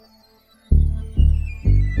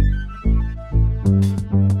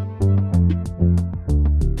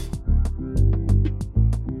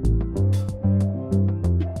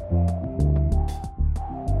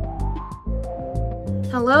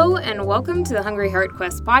welcome to the Hungry Heart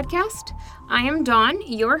Quest podcast. I am Dawn,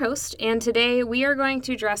 your host, and today we are going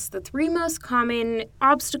to address the three most common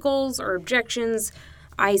obstacles or objections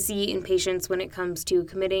I see in patients when it comes to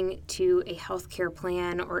committing to a healthcare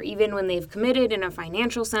plan, or even when they've committed in a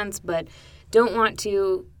financial sense but don't want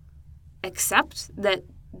to accept that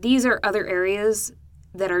these are other areas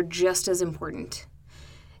that are just as important.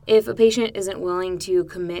 If a patient isn't willing to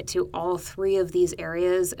commit to all three of these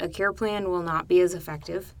areas, a care plan will not be as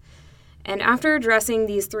effective. And after addressing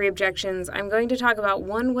these three objections, I'm going to talk about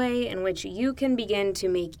one way in which you can begin to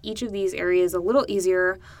make each of these areas a little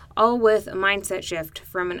easier, all with a mindset shift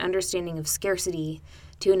from an understanding of scarcity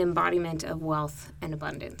to an embodiment of wealth and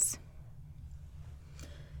abundance.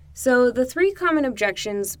 So the three common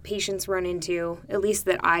objections patients run into, at least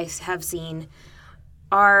that I have seen,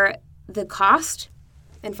 are the cost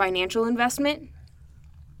and financial investment,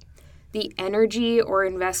 the energy or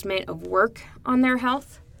investment of work on their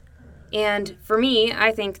health, and for me,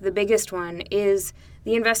 I think the biggest one is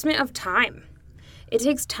the investment of time. It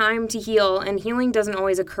takes time to heal, and healing doesn't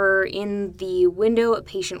always occur in the window a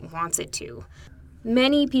patient wants it to.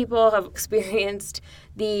 Many people have experienced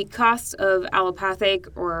the costs of allopathic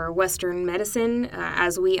or Western medicine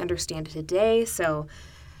as we understand it today. So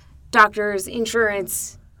doctors,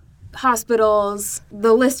 insurance, hospitals,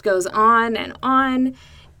 the list goes on,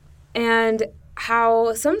 and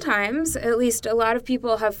how sometimes, at least a lot of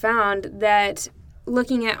people have found that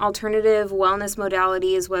looking at alternative wellness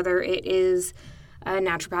modalities, whether it is a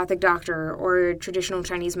naturopathic doctor or traditional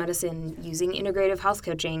Chinese medicine using integrative health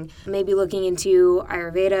coaching, maybe looking into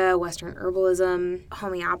Ayurveda, Western herbalism,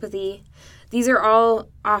 homeopathy. These are all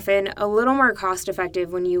often a little more cost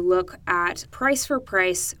effective when you look at price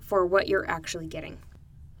for what you're actually getting.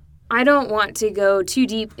 I don't want to go too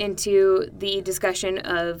deep into the discussion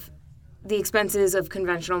of the expenses of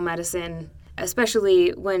conventional medicine, especially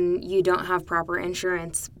when you don't have proper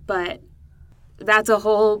insurance, but that's a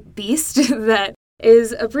whole beast that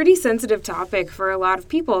is a pretty sensitive topic for a lot of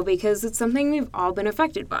people because it's something we've all been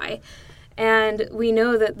affected by. And we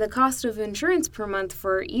know that the cost of insurance per month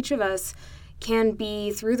for each of us can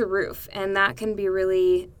be through the roof, and that can be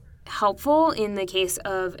really helpful in the case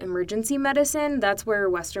of emergency medicine. That's where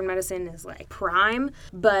Western medicine is like prime.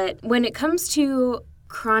 But when it comes to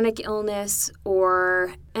chronic illness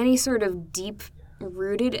or any sort of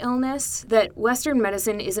deep-rooted illness that Western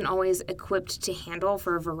medicine isn't always equipped to handle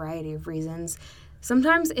for a variety of reasons,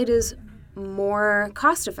 sometimes it is more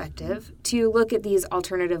cost-effective to look at these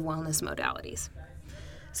alternative wellness modalities.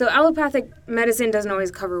 So allopathic medicine doesn't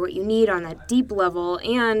always cover what you need on that deep level,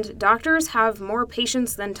 and doctors have more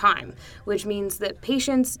patience than time, which means that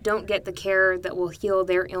patients don't get the care that will heal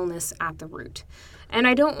their illness at the root. And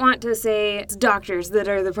I don't want to say it's doctors that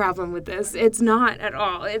are the problem with this. It's not at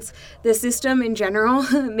all. It's the system in general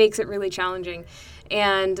makes it really challenging.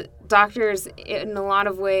 And doctors, in a lot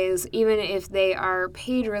of ways, even if they are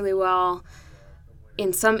paid really well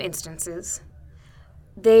in some instances,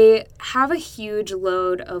 they have a huge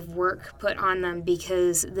load of work put on them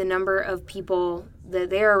because the number of people that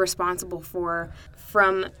they are responsible for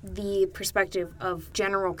from the perspective of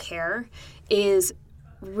general care is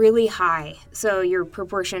really high. So your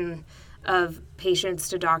proportion of patients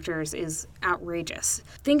to doctors is outrageous.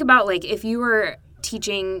 Think about if you were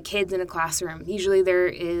teaching kids in a classroom, usually there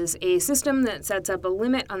is a system that sets up a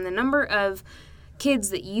limit on the number of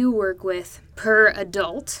kids that you work with per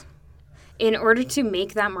adult in order to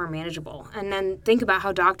make that more manageable. And then think about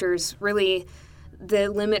how doctors really, the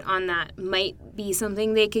limit on that might be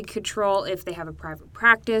something they could control if they have a private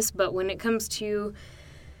practice. But when it comes to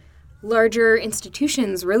larger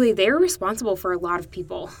institutions, really, they're responsible for a lot of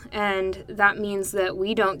people. And that means that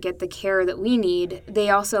we don't get the care that we need. They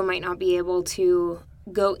also might not be able to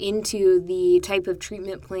go into the type of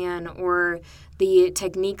treatment plan or the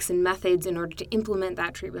techniques and methods in order to implement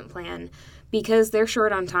that treatment plan because they're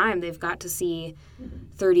short on time. They've got to see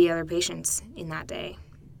 30 other patients in that day.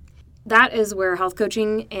 That is where health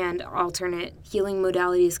coaching and alternate healing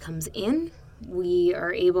modalities comes in. We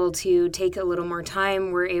are able to take a little more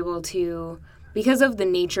time. We're able to, because of the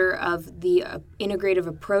nature of the integrative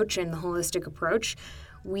approach and the holistic approach,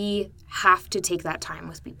 we have to take that time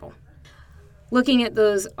with people. Looking at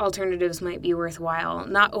those alternatives might be worthwhile,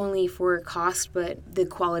 not only for cost, but the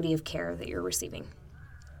quality of care that you're receiving.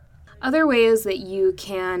 Other ways that you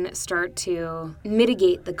can start to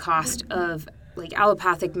mitigate the cost of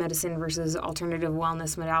allopathic medicine versus alternative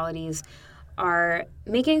wellness modalities are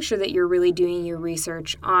making sure that you're really doing your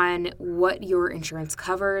research on what your insurance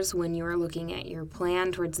covers when you're looking at your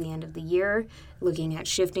plan towards the end of the year, looking at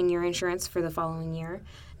shifting your insurance for the following year.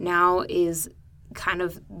 Now is kind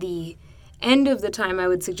of the end of the time, I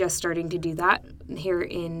would suggest starting to do that here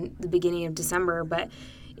in the beginning of December, but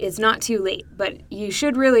it's not too late. But you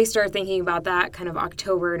should really start thinking about that kind of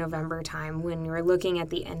October, November time when you're looking at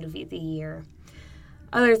the end of the year.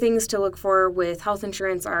 Other things to look for with health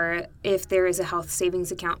insurance are if there is a health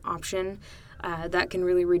savings account option. That can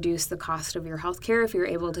really reduce the cost of your health care if you're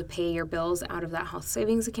able to pay your bills out of that health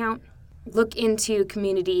savings account. Look into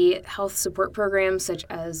community health support programs such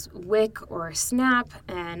as WIC or SNAP,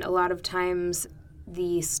 and a lot of times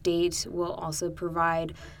the state will also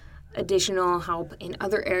provide additional help in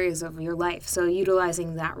other areas of your life. So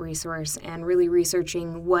utilizing that resource and really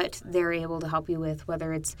researching what they're able to help you with,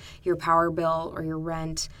 whether it's your power bill or your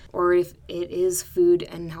rent, or if it is food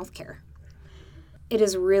and healthcare. It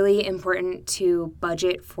is really important to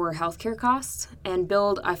budget for healthcare costs and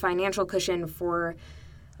build a financial cushion for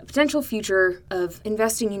a potential future of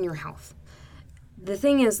investing in your health. The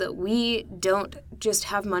thing is that we don't just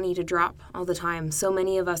have money to drop all the time. So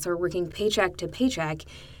many of us are working paycheck to paycheck,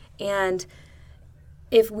 and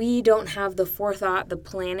if we don't have the forethought, the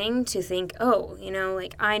planning to think,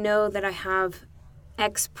 I know that I have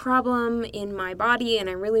X problem in my body and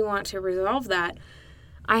I really want to resolve that,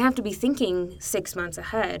 I have to be thinking 6 months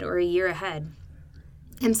ahead or a year ahead.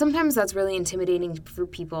 And sometimes that's really intimidating for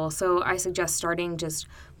people. So I suggest starting just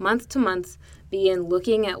month to month, begin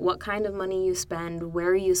looking at what kind of money you spend,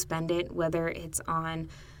 where you spend it, whether it's on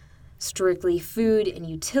strictly food and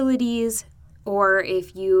utilities, or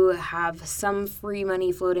if you have some free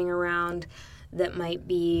money floating around that might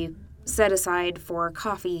be set aside for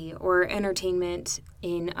coffee or entertainment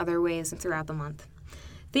in other ways throughout the month.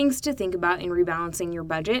 Things to think about in rebalancing your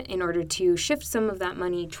budget in order to shift some of that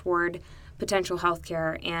money toward potential health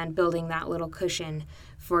care and building that little cushion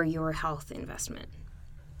for your health investment.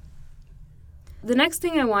 The next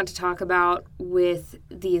thing I want to talk about with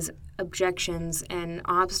these objections and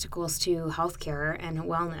obstacles to healthcare and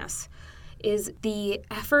wellness is the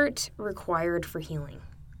effort required for healing.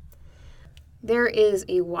 There is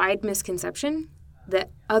a wide misconception that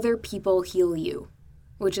other people heal you,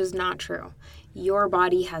 which is not true. Your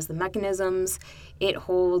body has the mechanisms, it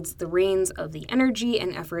holds the reins of the energy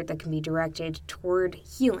and effort that can be directed toward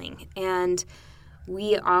healing. And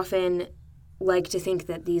we often like to think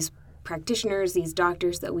that these practitioners, these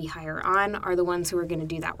doctors that we hire on, are the ones who are going to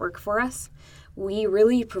do that work for us. We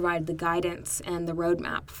really provide the guidance and the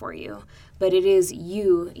roadmap for you, but it is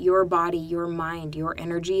you, your body, your mind, your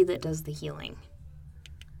energy that does the healing.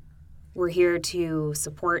 We're here to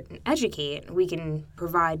support and educate. We can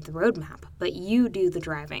provide the roadmap, but you do the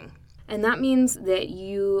driving. And that means that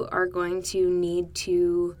you are going to need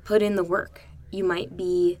to put in the work. You might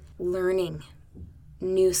be learning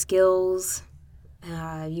new skills.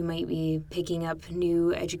 You might be picking up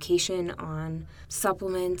new education on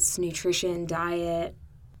supplements, nutrition, diet,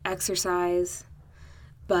 exercise.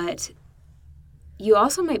 But you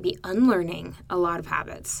also might be unlearning a lot of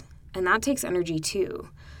habits, and that takes energy too.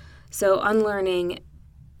 So unlearning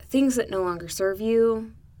things that no longer serve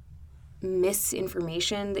you,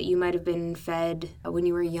 misinformation that you might have been fed when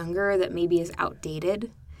you were younger that maybe is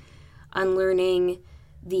outdated, unlearning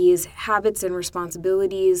these habits and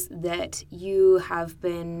responsibilities that you have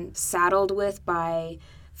been saddled with by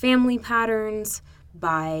family patterns,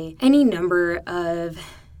 by any number of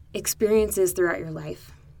experiences throughout your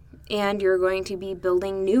life. And you're going to be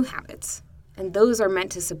building new habits, and those are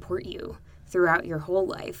meant to support you throughout your whole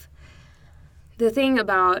life. The thing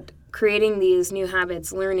about creating these new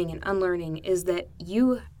habits, learning and unlearning, is that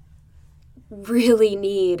you really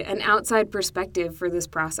need an outside perspective for this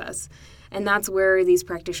process. And that's where these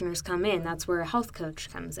practitioners come in. That's where a health coach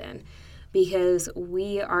comes in, because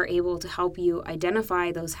we are able to help you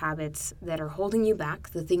identify those habits that are holding you back,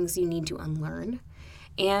 the things you need to unlearn,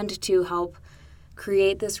 and to help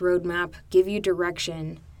create this roadmap, give you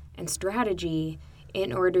direction and strategy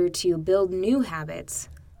in order to build new habits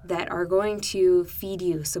that are going to feed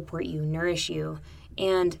you, support you, nourish you,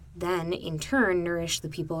 and then in turn nourish the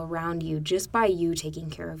people around you just by you taking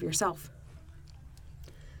care of yourself.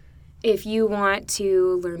 If you want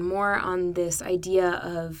to learn more on this idea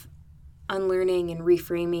of unlearning and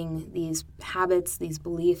reframing these habits, these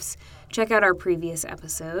beliefs, check out our previous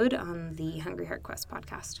episode on the Hungry Heart Quest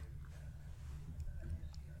podcast.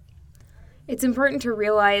 It's important to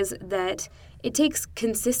realize that it takes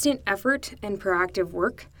consistent effort and proactive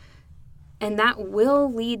work, and that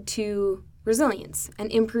will lead to resilience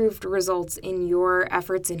and improved results in your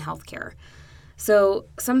efforts in healthcare. So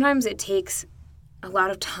sometimes it takes a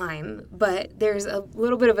lot of time, but there's a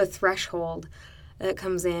little bit of a threshold that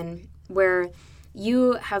comes in where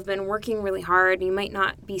you have been working really hard. You might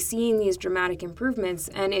not be seeing these dramatic improvements.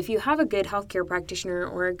 And if you have a good healthcare practitioner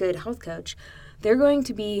or a good health coach, they're going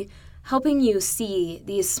to be helping you see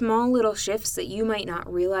these small little shifts that you might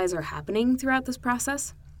not realize are happening throughout this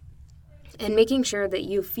process, and making sure that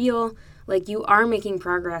you feel like you are making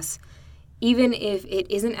progress, even if it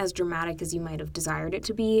isn't as dramatic as you might have desired it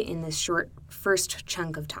to be in this short first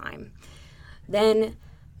chunk of time. Then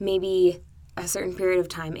maybe a certain period of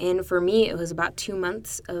time in, for me, it was about 2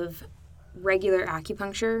 months of regular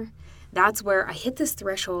acupuncture. That's where I hit this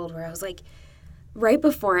threshold where I was like, right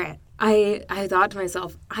before it, I thought to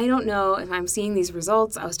myself, I don't know if I'm seeing these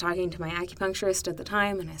results. I was talking to my acupuncturist at the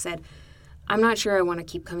time, and I said, I'm not sure I want to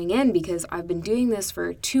keep coming in because I've been doing this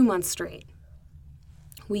for 2 months straight,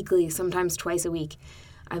 weekly, sometimes twice a week.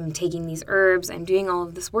 I'm taking these herbs, I'm doing all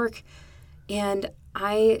of this work, and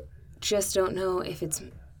I just don't know if it's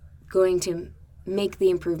going to make the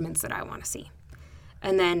improvements that I want to see.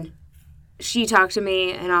 And then she talked to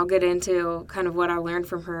me, and I'll get into kind of what I learned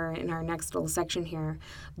from her in our next little section here.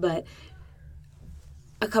 But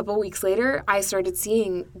a couple weeks later, I started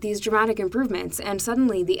seeing these dramatic improvements, and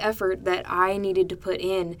suddenly the effort that I needed to put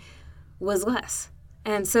in was less.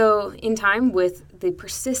 And so in time, with the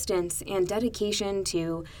persistence and dedication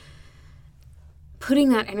to putting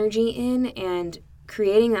that energy in and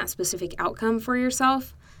creating that specific outcome for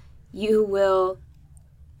yourself, you will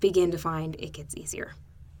begin to find it gets easier.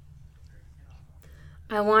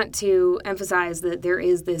 I want to emphasize that there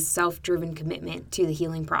is this self-driven commitment to the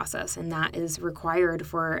healing process, and that is required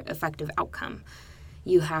for effective outcome.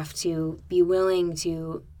 You have to be willing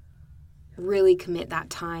to really commit that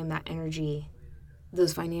time, that energy,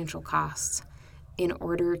 those financial costs in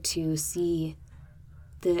order to see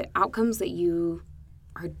the outcomes that you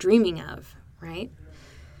are dreaming of, right?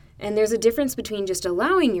 And there's a difference between just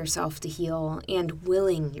allowing yourself to heal and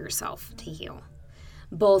willing yourself to heal.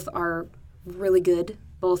 Both are really good.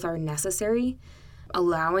 Both are necessary.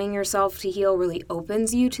 Allowing yourself to heal really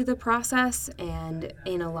opens you to the process, and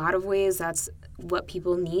in a lot of ways, that's what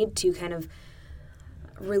people need to kind of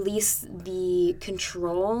release the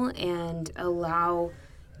control and allow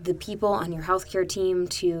the people on your healthcare team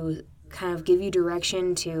to kind of give you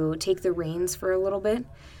direction, to take the reins for a little bit.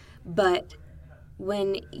 But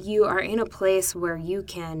when you are in a place where you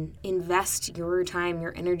can invest your time,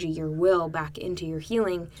 your energy, your will back into your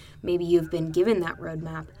healing, maybe you've been given that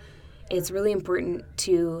roadmap, it's really important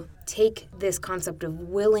to take this concept of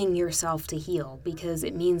willing yourself to heal, because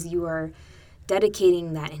it means you are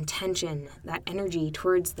dedicating that intention, that energy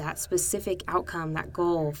towards that specific outcome, that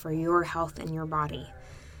goal for your health and your body.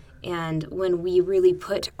 And when we really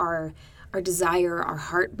put our desire, our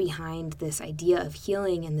heart behind this idea of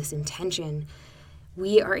healing and this intention,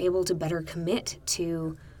 we are able to better commit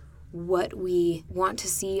to what we want to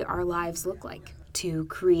see our lives look like, to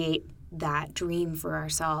create that dream for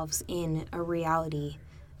ourselves in a reality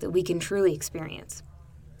that we can truly experience.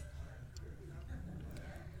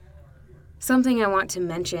 Something I want to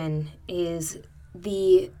mention is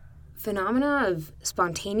the phenomena of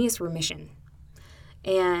spontaneous remission.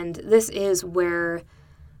 And this is where,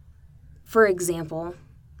 for example,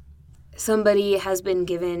 somebody has been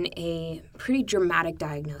given a pretty dramatic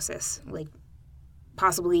diagnosis, like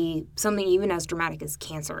possibly something even as dramatic as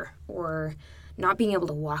cancer, or not being able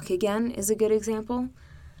to walk again is a good example.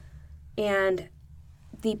 And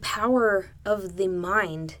the power of the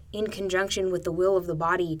mind in conjunction with the will of the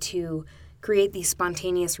body to create these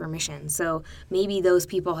spontaneous remissions. So maybe those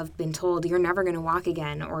people have been told you're never going to walk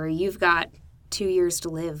again, or you've got 2 years to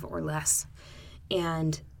live or less.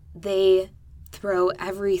 And they throw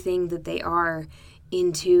everything that they are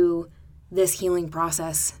into this healing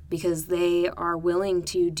process because they are willing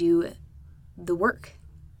to do the work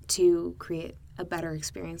to create a better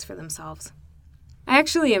experience for themselves. I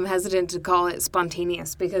actually am hesitant to call it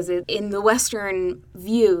spontaneous because in the Western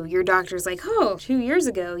view, your doctor's like, 2 years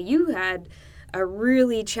ago, you had a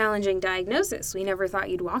really challenging diagnosis. We never thought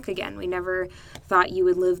you'd walk again. We never thought you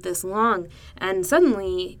would live this long. And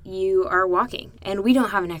suddenly you are walking, and we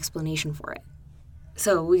don't have an explanation for it.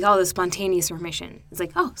 So we call this spontaneous remission. It's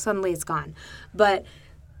like, suddenly it's gone. But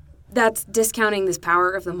that's discounting this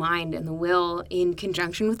power of the mind and the will in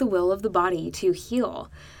conjunction with the will of the body to heal.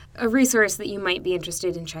 A resource that you might be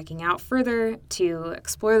interested in checking out further to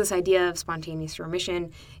explore this idea of spontaneous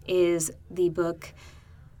remission is the book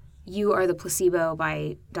You Are the Placebo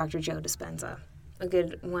by Dr. Joe Dispenza. A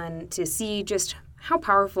good one to see just how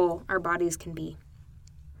powerful our bodies can be.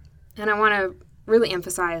 And I want to really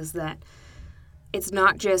emphasize that it's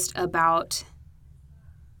not just about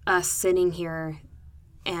us sitting here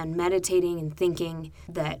and meditating and thinking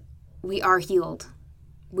that we are healed,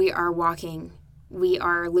 we are walking, we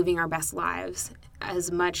are living our best lives.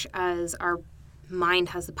 As much as our mind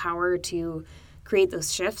has the power to create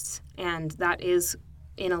those shifts, and that is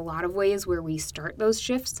in a lot of ways where we start those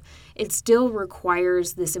shifts, it still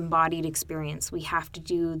requires this embodied experience. We have to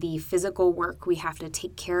do the physical work. We have to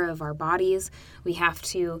take care of our bodies. We have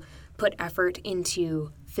to put effort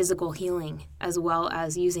into physical healing, as well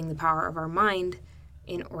as using the power of our mind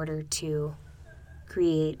in order to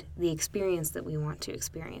create the experience that we want to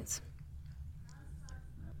experience.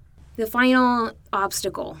 The final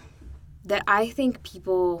obstacle that I think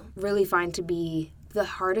people really find to be the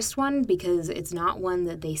hardest one, because it's not one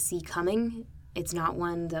that they see coming, it's not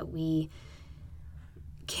one that we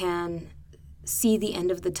can see the end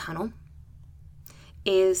of the tunnel,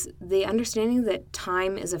 is the understanding that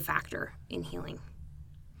time is a factor in healing.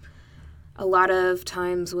 A lot of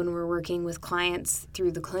times when we're working with clients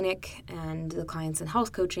through the clinic and the clients in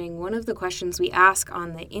health coaching, one of the questions we ask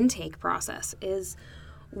on the intake process is,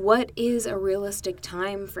 what is a realistic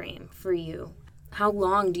time frame for you? How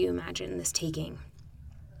long do you imagine this taking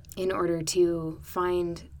in order to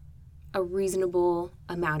find a reasonable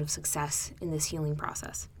amount of success in this healing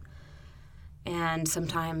process? And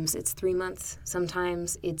sometimes it's 3 months,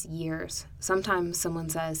 sometimes it's years. Sometimes someone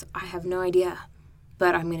says, I have no idea,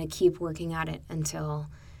 but I'm going to keep working at it until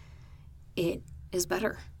it is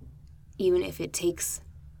better, even if it takes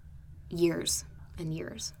years and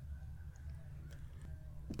years.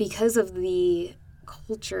 Because of the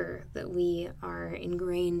culture that we are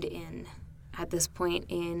ingrained in at this point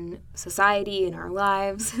in society, in our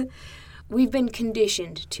lives, we've been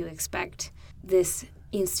conditioned to expect this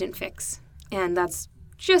instant fix. And that's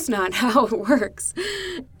just not how it works.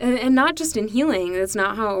 And not just in healing, that's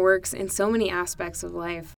not how it works in so many aspects of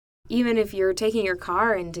life. Even if you're taking your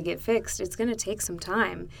car in to get fixed, it's going to take some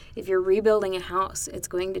time. If you're rebuilding a house, it's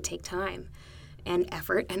going to take time and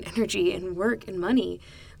effort and energy and work and money.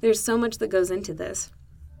 There's so much that goes into this.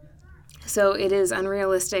 So it is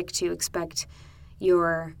unrealistic to expect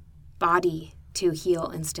your body to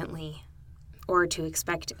heal instantly, or to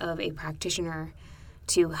expect of a practitioner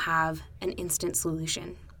to have an instant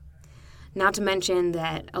solution. Not to mention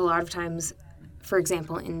that a lot of times, for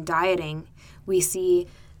example, in dieting, we see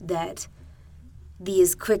that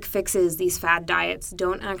these quick fixes, these fad diets,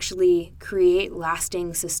 don't actually create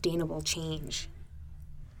lasting, sustainable change.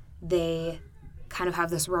 They kind of have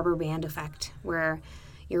this rubber band effect where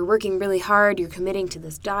you're working really hard, you're committing to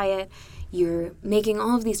this diet, you're making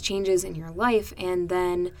all of these changes in your life, and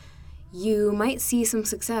then you might see some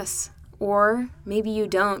success. Or maybe you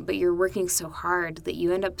don't, but you're working so hard that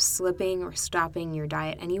you end up slipping or stopping your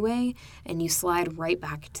diet anyway, and you slide right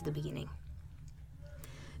back to the beginning.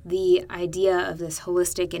 The idea of this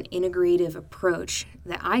holistic and integrative approach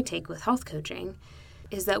that I take with health coaching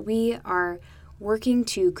is that we are working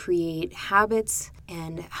to create habits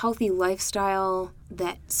and healthy lifestyle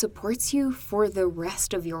that supports you for the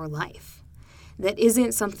rest of your life. That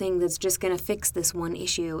isn't something that's just going to fix this one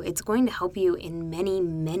issue. It's going to help you in many,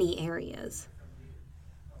 many areas.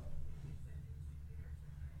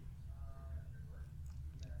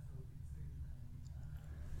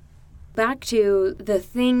 Back to the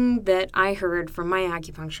thing that I heard from my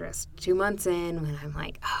acupuncturist 2 months in, when I'm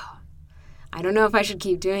like, I don't know if I should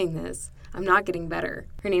keep doing this. I'm not getting better.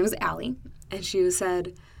 Her name was Allie, and she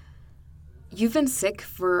said, you've been sick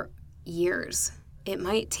for years. It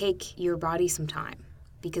might take your body some time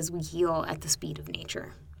because we heal at the speed of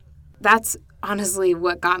nature. That's honestly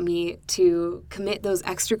what got me to commit those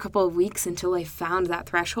extra couple of weeks until I found that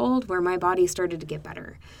threshold where my body started to get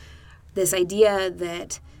better. This idea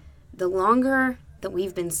that the longer that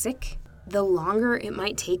we've been sick, the longer it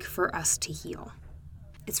might take for us to heal.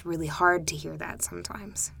 It's really hard to hear that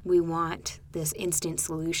sometimes. We want this instant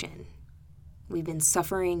solution. We've been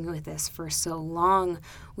suffering with this for so long.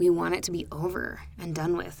 We want it to be over and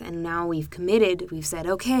done with. And now we've said,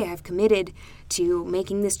 okay, I've committed to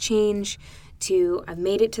making this change, I've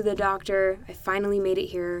made it to the doctor. I finally made it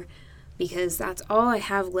here because that's all I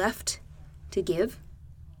have left to give.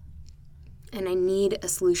 And I need a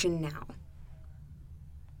solution now.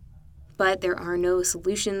 But there are no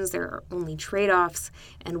solutions, there are only trade-offs,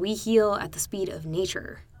 and we heal at the speed of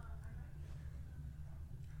nature.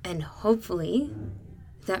 And hopefully,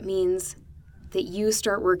 that means that you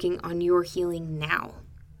start working on your healing now.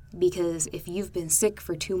 Because if you've been sick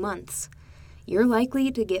for 2 months, you're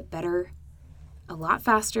likely to get better a lot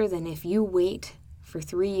faster than if you wait for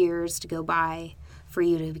 3 years to go by for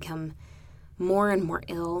you to become more and more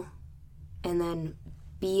ill and then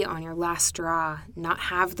be on your last straw, not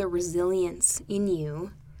have the resilience in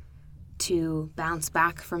you to bounce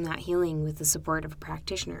back from that healing with the support of a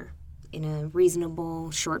practitioner in a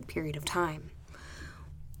reasonable short period of time.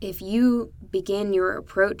 If you begin your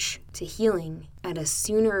approach to healing at a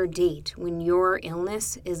sooner date when your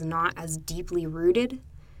illness is not as deeply rooted,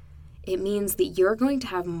 it means that you're going to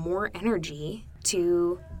have more energy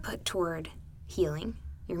to put toward healing.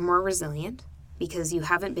 You're more resilient because you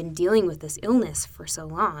haven't been dealing with this illness for so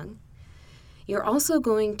long. You're also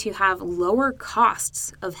going to have lower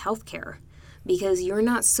costs of healthcare because you're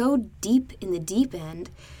not so deep in the deep end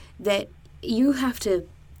that you have to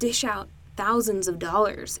dish out thousands of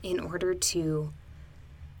dollars in order to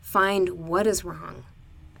find what is wrong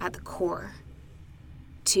at the core,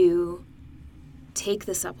 to take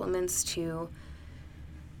the supplements, to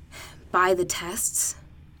buy the tests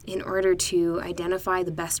in order to identify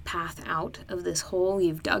the best path out of this hole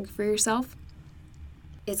you've dug for yourself.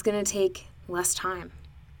 It's going to take less time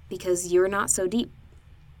because you're not so deep.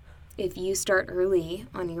 If you start early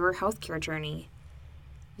on your healthcare journey,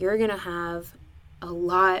 you're going to have a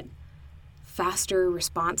lot faster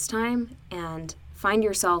response time and find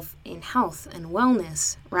yourself in health and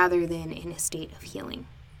wellness rather than in a state of healing.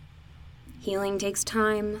 Healing takes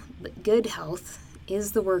time, but good health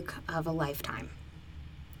is the work of a lifetime.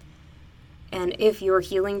 And if your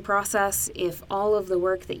healing process, if all of the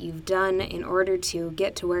work that you've done in order to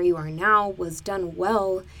get to where you are now was done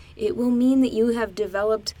well, it will mean that you have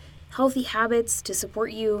developed healthy habits to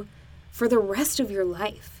support you for the rest of your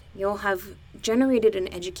life. You'll have generated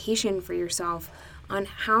an education for yourself on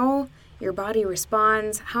how your body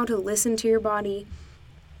responds, how to listen to your body,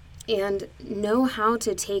 and know how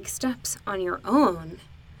to take steps on your own,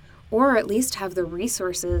 or at least have the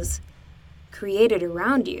resources created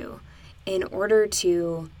around you in order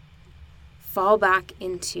to fall back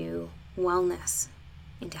into wellness,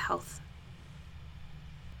 into health.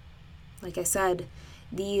 Like I said,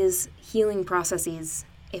 these healing processes,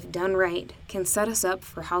 if done right, can set us up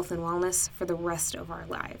for health and wellness for the rest of our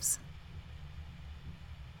lives.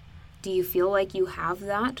 Do you feel like you have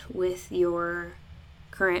that with your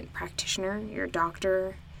current practitioner, your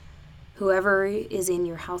doctor, whoever is in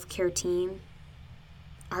your healthcare team?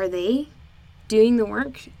 Are they doing the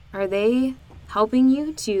work? Are they helping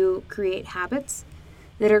you to create habits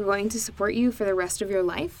that are going to support you for the rest of your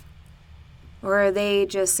life? Or are they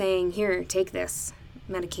just saying, here, take this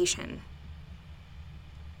medication,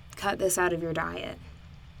 cut this out of your diet,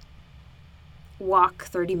 walk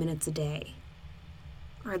 30 minutes a day?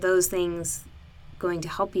 Are those things going to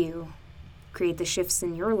help you create the shifts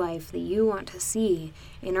in your life that you want to see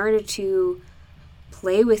in order to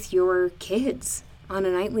play with your kids on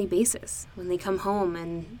a nightly basis when they come home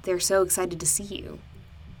and they're so excited to see you?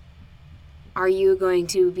 Are you going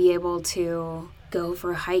to be able to go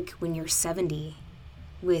for a hike when you're 70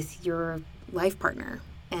 with your life partner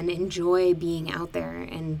and enjoy being out there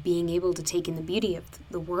and being able to take in the beauty of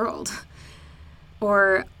the world?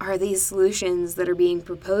 Or are these solutions that are being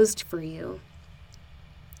proposed for you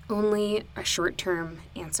only a short-term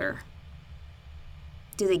answer?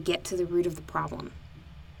 Do they get to the root of the problem?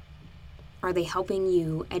 Are they helping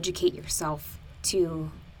you educate yourself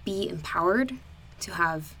to be empowered, to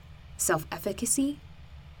have self-efficacy?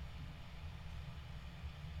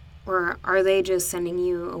 Or are they just sending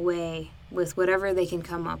you away with whatever they can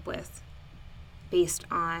come up with based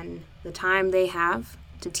on the time they have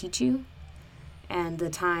to teach you and the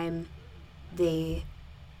time they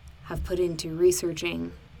have put into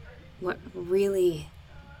researching what really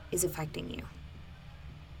is affecting you?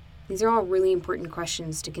 These are all really important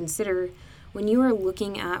questions to consider when you are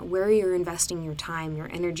looking at where you're investing your time, your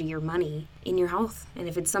energy, your money in your health. And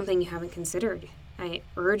if it's something you haven't considered, I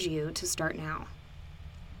urge you to start now.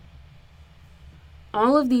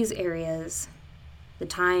 All of these areas, the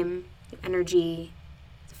time, the energy,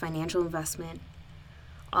 the financial investment,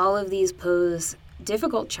 all of these pose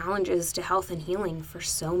difficult challenges to health and healing for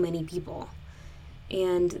so many people.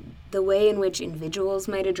 And the way in which individuals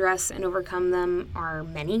might address and overcome them are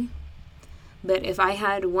many. But if I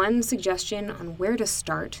had one suggestion on where to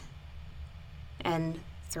start, and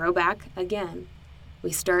throw back again,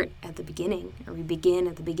 we start at the beginning, or we begin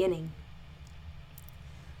at the beginning.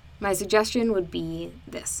 My suggestion would be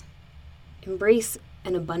this: embrace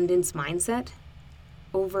an abundance mindset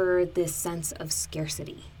over this sense of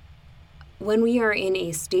scarcity. When we are in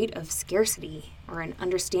a state of scarcity, or an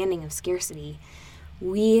understanding of scarcity,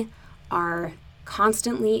 we are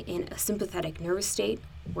constantly in a sympathetic nervous state.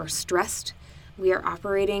 We're stressed. We are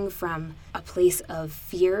operating from a place of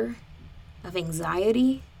fear, of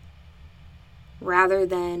anxiety, rather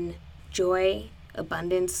than joy,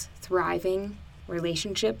 abundance, thriving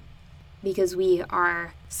relationship, because we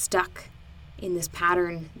are stuck in this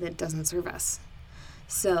pattern that doesn't serve us.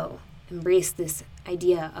 So embrace this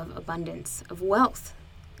idea of abundance, of wealth.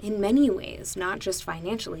 in many ways, not just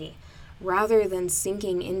financially, rather than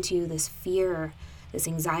sinking into this fear, this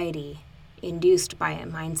anxiety induced by a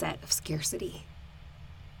mindset of scarcity.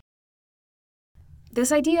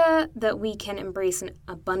 This idea that we can embrace an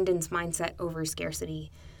abundance mindset over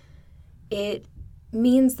scarcity, it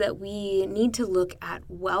means that we need to look at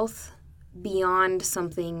wealth beyond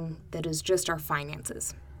something that is just our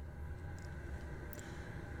finances.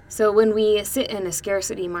 So when we sit in a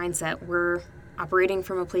scarcity mindset, we're operating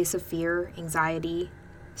from a place of fear, anxiety,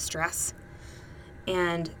 stress,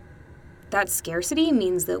 and that scarcity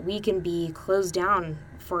means that we can be closed down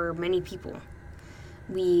for many people.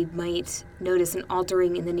 We might notice an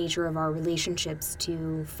altering in the nature of our relationships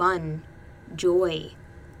to fun, joy,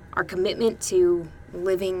 our commitment to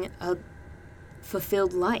living a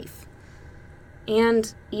fulfilled life,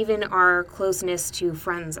 and even our closeness to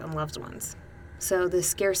friends and loved ones. So the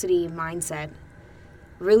scarcity mindset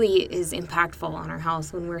really is impactful on our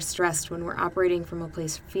health when we're stressed, when we're operating from a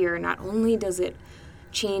place of fear. Not only does it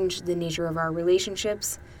change the nature of our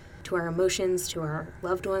relationships, to our emotions, to our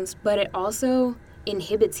loved ones, but it also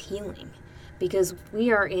inhibits healing because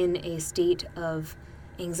we are in a state of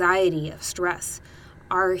anxiety, of stress.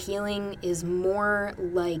 Our healing is more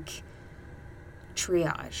like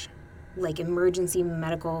triage, like emergency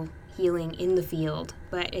medical healing in the field.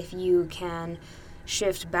 But if you can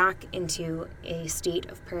shift back into a state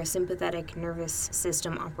of parasympathetic nervous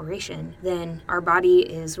system operation, then our body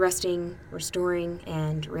is resting, restoring,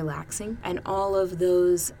 and relaxing. And all of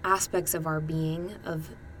those aspects of our being, of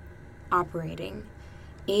operating,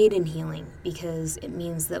 aid in healing because it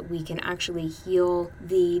means that we can actually heal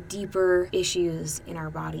the deeper issues in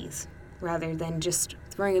our bodies rather than just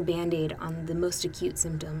throwing a Band-Aid on the most acute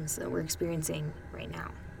symptoms that we're experiencing right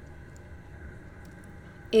now.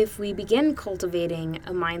 If we begin cultivating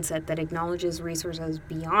a mindset that acknowledges resources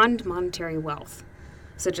beyond monetary wealth,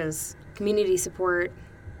 such as community support,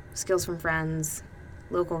 skills from friends,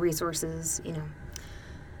 local resources,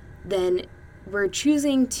 then we're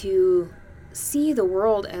choosing to see the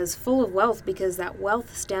world as full of wealth because that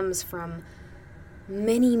wealth stems from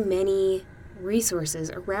many, many resources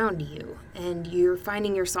around you, and you're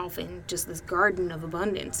finding yourself in just this garden of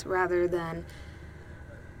abundance rather than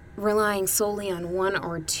relying solely on one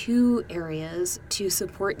or two areas to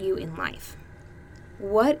support you in life.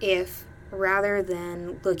 What if, rather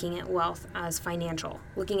than looking at wealth as financial,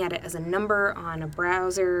 looking at it as a number on a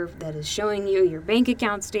browser that is showing you your bank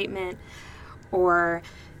account statement or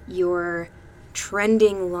your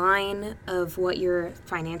trending line of what your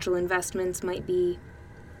financial investments might be,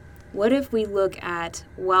 what if we look at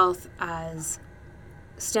wealth as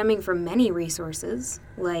stemming from many resources,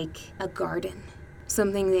 like a garden,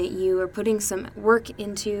 something that you are putting some work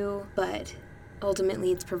into, but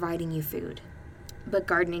ultimately it's providing you food. But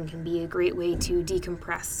gardening can be a great way to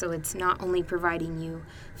decompress, so it's not only providing you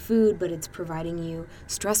food, but it's providing you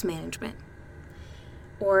stress management.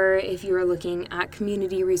 Or if you're looking at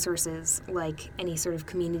community resources, like any sort of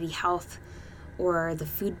community health or the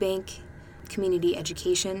food bank, community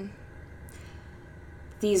education,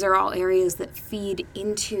 these are all areas that feed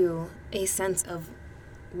into a sense of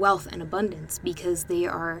wealth and abundance because they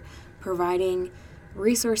are providing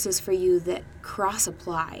resources for you that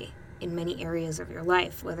cross-apply in many areas of your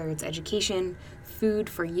life, whether it's education, food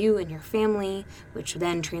for you and your family, which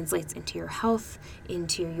then translates into your health,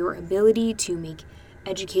 into your ability to make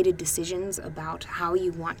educated decisions about how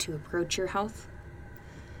you want to approach your health.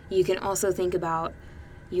 You can also think about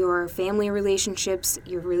your family relationships,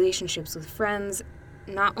 your relationships with friends,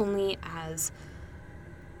 not only as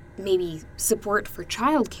maybe support for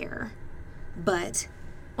childcare, but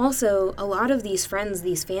also a lot of these friends,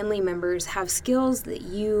 these family members have skills that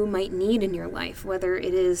you might need in your life, whether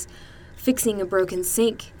it is fixing a broken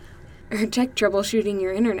sink or tech troubleshooting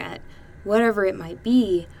your internet, whatever it might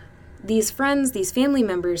be. These friends, these family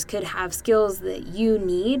members could have skills that you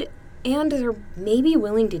need and are maybe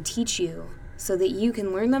willing to teach you so that you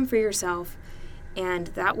can learn them for yourself, and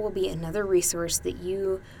that will be another resource that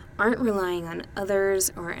you aren't relying on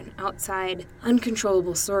others or an outside,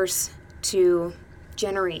 uncontrollable source to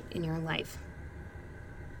generate in your life.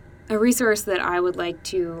 A resource that I would like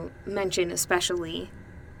to mention especially,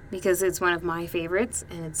 because it's one of my favorites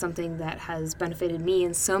and it's something that has benefited me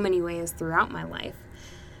in so many ways throughout my life,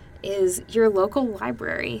 is your local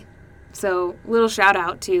library. So, little shout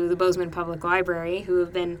out to the Bozeman Public Library, who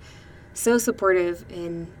have been so supportive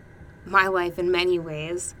in my life in many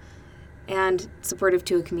ways and supportive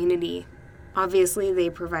to a community. Obviously, they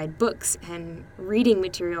provide books and reading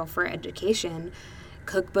material for education,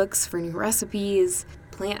 cookbooks for new recipes,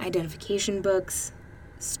 plant identification books,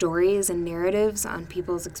 stories and narratives on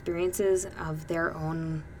people's experiences of their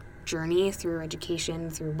own journey through education,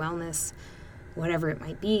 through wellness, whatever it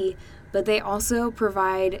might be, but they also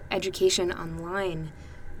provide education online,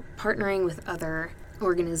 partnering with other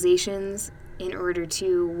organizations in order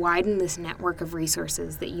to widen this network of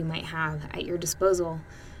resources that you might have at your disposal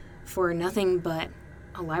for nothing but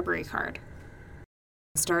a library card.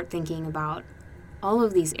 Start thinking about all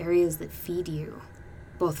of these areas that feed you,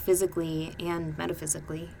 both physically and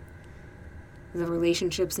metaphysically. The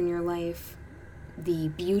relationships in your life, the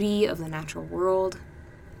beauty of the natural world,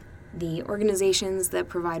 the organizations that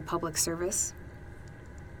provide public service,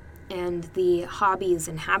 and the hobbies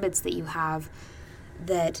and habits that you have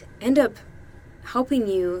that end up helping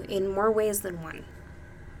you in more ways than one.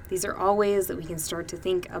 These are all ways that we can start to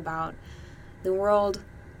think about the world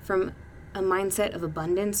from a mindset of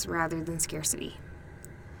abundance rather than scarcity.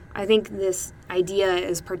 I think this idea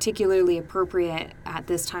is particularly appropriate at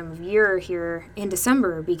this time of year here in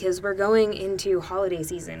December because we're going into holiday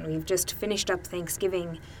season. We've just finished up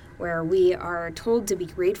Thanksgiving, where we are told to be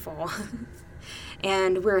grateful.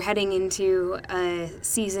 And we're heading into a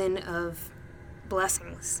season of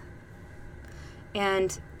blessings.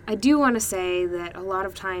 And I do want to say that a lot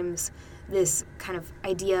of times this kind of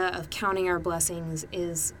idea of counting our blessings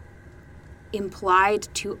is implied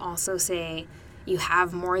to also say you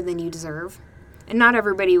have more than you deserve. And not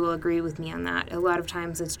everybody will agree with me on that. A lot of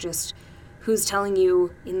times it's just who's telling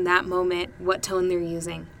you in that moment what tone they're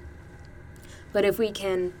using. But if we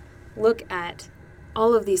can look at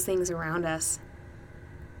all of these things around us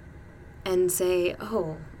and say,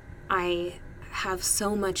 oh, I have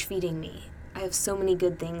so much feeding me. I have so many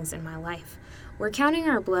good things in my life. We're counting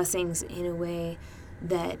our blessings in a way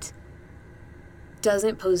that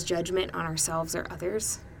doesn't pose judgment on ourselves or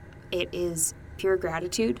others. It is pure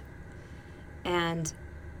gratitude. And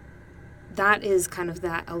that is kind of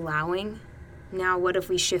that allowing. Now, what if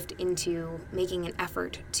we shift into making an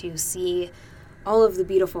effort to see all of the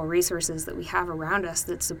beautiful resources that we have around us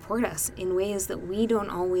that support us in ways that we don't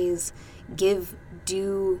always give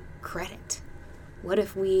due credit? What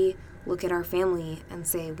if we look at our family and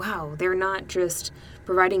say, wow, they're not just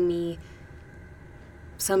providing me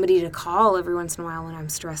somebody to call every once in a while when I'm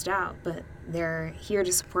stressed out, but they're here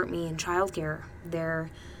to support me in childcare. They're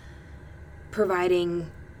providing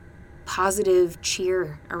positive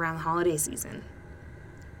cheer around the holiday season.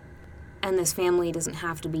 And this family doesn't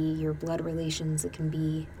have to be your blood relations. It can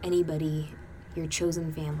be anybody, your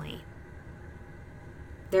chosen family.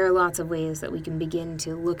 There are lots of ways that we can begin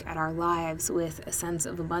to look at our lives with a sense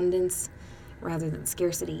of abundance rather than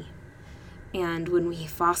scarcity. And when we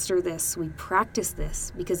foster this, we practice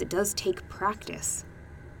this, because it does take practice,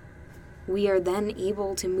 we are then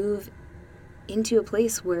able to move into a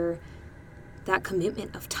place where that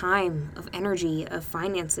commitment of time, of energy, of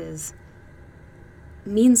finances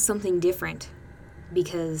means something different,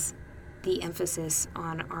 because the emphasis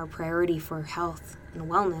on our priority for health and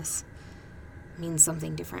wellness means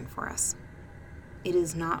something different for us. It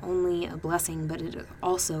is not only a blessing, but it is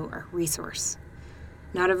also a resource.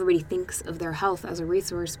 Not everybody thinks of their health as a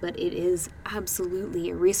resource, but it is absolutely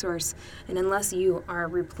a resource. And unless you are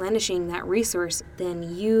replenishing that resource,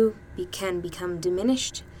 then you can become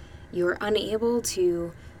diminished. You're unable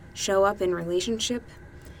to show up in relationship.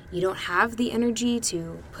 You don't have the energy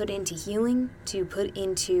to put into healing, to put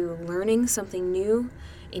into learning something new,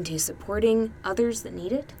 into supporting others that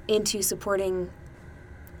need it, into supporting.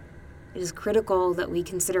 It is critical that we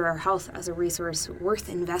consider our health as a resource worth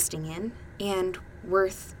investing in and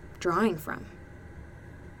worth drawing from.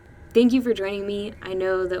 Thank you for joining me. I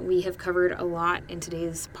know that we have covered a lot in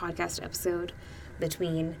today's podcast episode,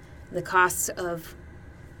 between the costs of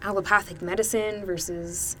allopathic medicine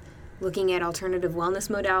versus looking at alternative wellness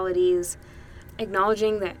modalities,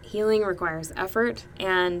 acknowledging that healing requires effort,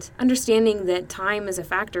 and understanding that time is a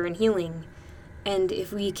factor in healing. And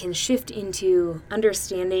if we can shift into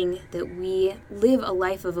understanding that we live a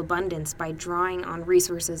life of abundance by drawing on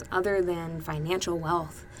resources other than financial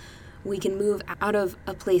wealth, we can move out of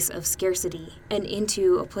a place of scarcity and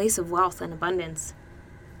into a place of wealth and abundance,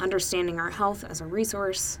 understanding our health as a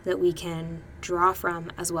resource that we can draw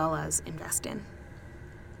from as well as invest in.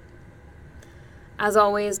 As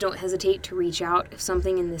always, don't hesitate to reach out if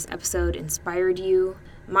something in this episode inspired you.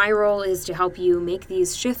 My role is to help you make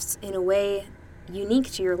these shifts in a way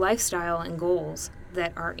unique to your lifestyle and goals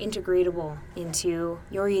that are integratable into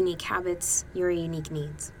your unique habits, your unique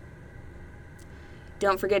needs.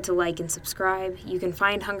 Don't forget to like and subscribe. You can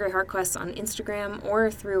find Hungry Heart Quests on Instagram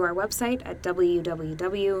or through our website at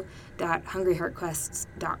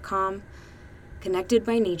www.hungryheartquests.com. Connected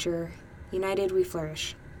by nature, united we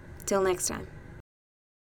flourish. Till next time.